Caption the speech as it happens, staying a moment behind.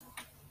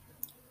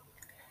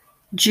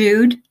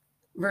Jude,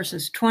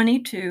 verses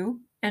 22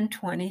 and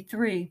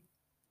 23.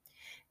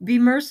 Be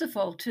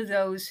merciful to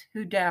those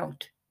who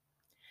doubt.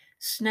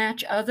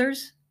 Snatch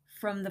others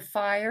from the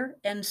fire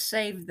and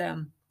save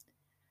them.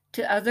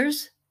 To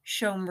others,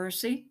 show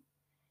mercy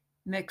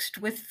mixed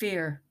with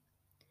fear,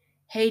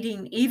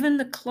 hating even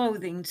the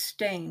clothing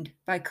stained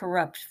by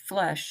corrupt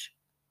flesh.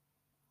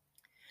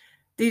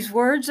 These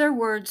words are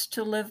words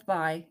to live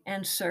by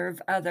and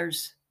serve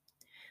others.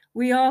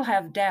 We all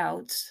have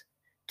doubts,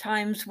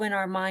 times when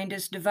our mind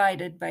is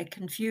divided by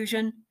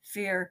confusion,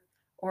 fear,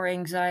 or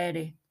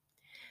anxiety.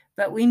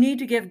 But we need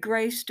to give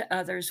grace to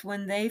others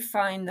when they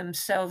find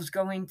themselves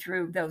going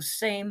through those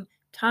same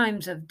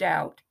times of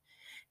doubt,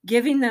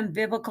 giving them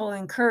biblical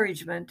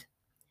encouragement,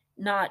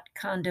 not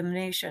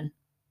condemnation.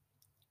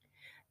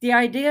 The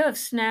idea of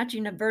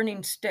snatching a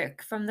burning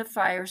stick from the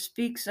fire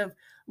speaks of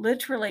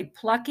literally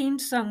plucking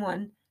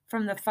someone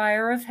from the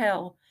fire of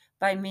hell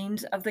by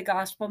means of the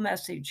gospel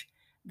message,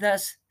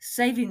 thus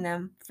saving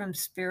them from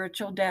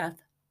spiritual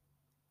death.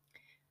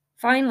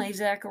 Finally,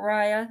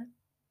 Zechariah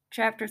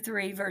chapter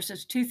 3,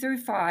 verses 2 through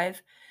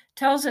 5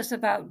 tells us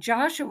about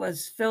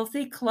Joshua's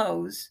filthy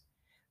clothes,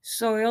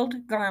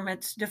 soiled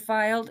garments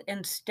defiled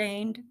and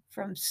stained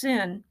from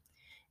sin,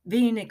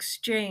 being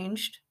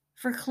exchanged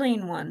for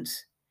clean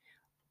ones,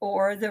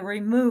 or the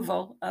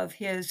removal of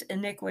his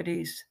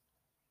iniquities.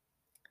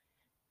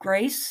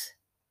 Grace,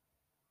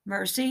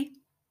 mercy,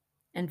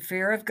 and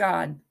fear of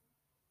God.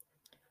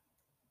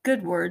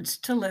 Good words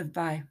to live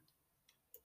by.